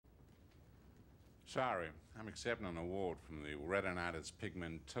Sorry, I'm accepting an award from the Retinitis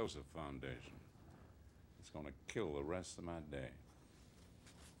Pigmentosa Foundation. It's going to kill the rest of my day.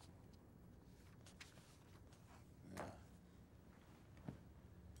 Yeah.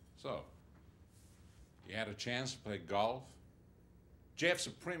 So, you had a chance to play golf? Jeff's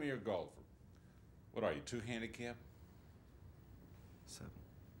a premier golfer. What are you, 2 handicapped? 7.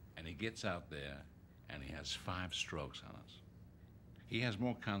 And he gets out there and he has 5 strokes on us. He has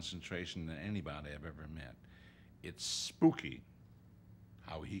more concentration than anybody I've ever met. It's spooky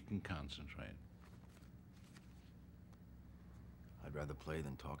how he can concentrate. I'd rather play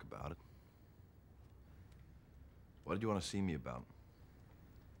than talk about it. What did you want to see me about?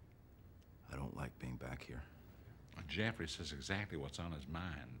 I don't like being back here. Jeffrey says exactly what's on his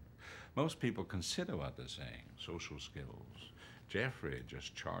mind. Most people consider what they're saying, social skills. Jeffrey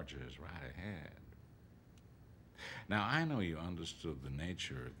just charges right ahead. Now, I know you understood the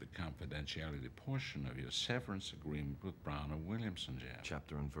nature of the confidentiality portion of your severance agreement with Brown and Williamson, Jeff.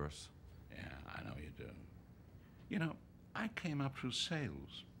 Chapter and verse. Yeah, I know you do. You know, I came up through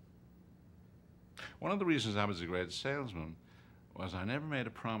sales. One of the reasons I was a great salesman was I never made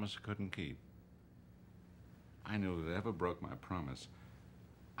a promise I couldn't keep. I knew that if I ever broke my promise,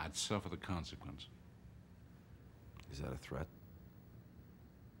 I'd suffer the consequence. Is that a threat?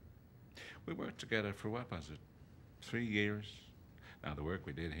 We worked together for, what was it, 3 years? Now, the work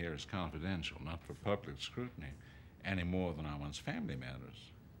we did here is confidential, not for public scrutiny, any more than our one's family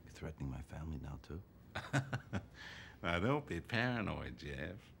matters. You're threatening my family now, too? Now, don't be paranoid,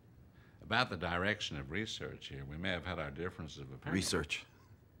 Jeff. About the direction of research here, we may have had our differences of opinion. Research?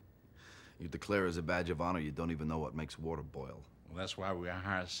 You declare as a badge of honor you don't even know what makes water boil. Well, that's why we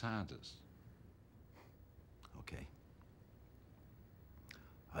hire scientists. Okay.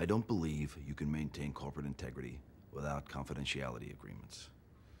 I don't believe you can maintain corporate integrity without confidentiality agreements.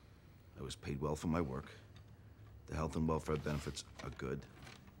 I was paid well for my work. The health and welfare benefits are good.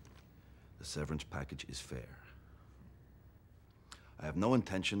 The severance package is fair. I have no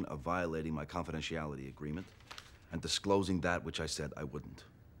intention of violating my confidentiality agreement and disclosing that which I said I wouldn't.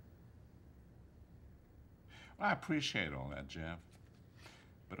 Well, I appreciate all that, Jeff.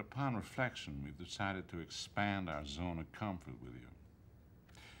 But upon reflection, we've decided to expand our zone of comfort with you.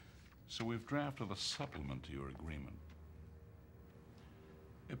 So we've drafted a supplement to your agreement.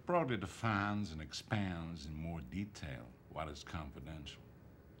 It broadly defines and expands in more detail what is confidential.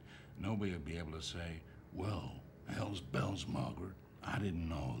 Nobody will be able to say, well, hell's bells, Margaret, I didn't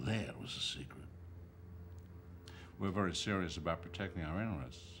know that was a secret. We're very serious about protecting our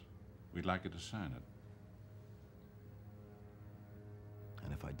interests. We'd like you to sign it.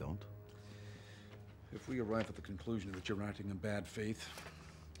 And if I don't? If we arrive at the conclusion that you're acting in bad faith,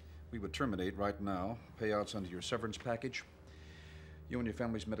 we would terminate right now payouts under your severance package, you and your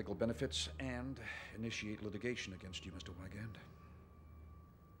family's medical benefits, and initiate litigation against you, Mr. Wygand.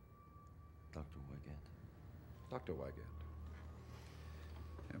 Dr. Wygand. Dr. Wygand.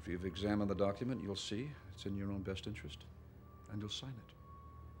 After you've examined the document, you'll see it's in your own best interest, and you'll sign it.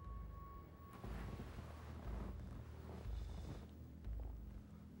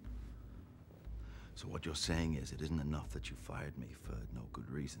 So what you're saying is it isn't enough that you fired me for no good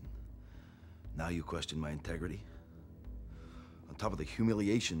reason. Now you question my integrity? On top of the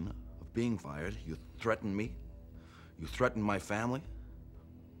humiliation of being fired, you threaten me? You threaten my family?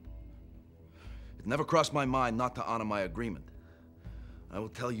 It never crossed my mind not to honor my agreement. I will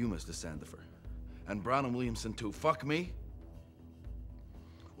tell you, Mr. Sandifer, and Brown and Williamson too, fuck me?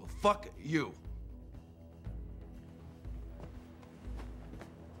 Well, fuck you.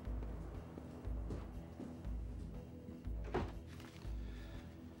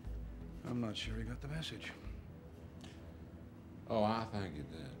 I'm not sure he got the message. Oh, I think you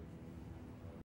did.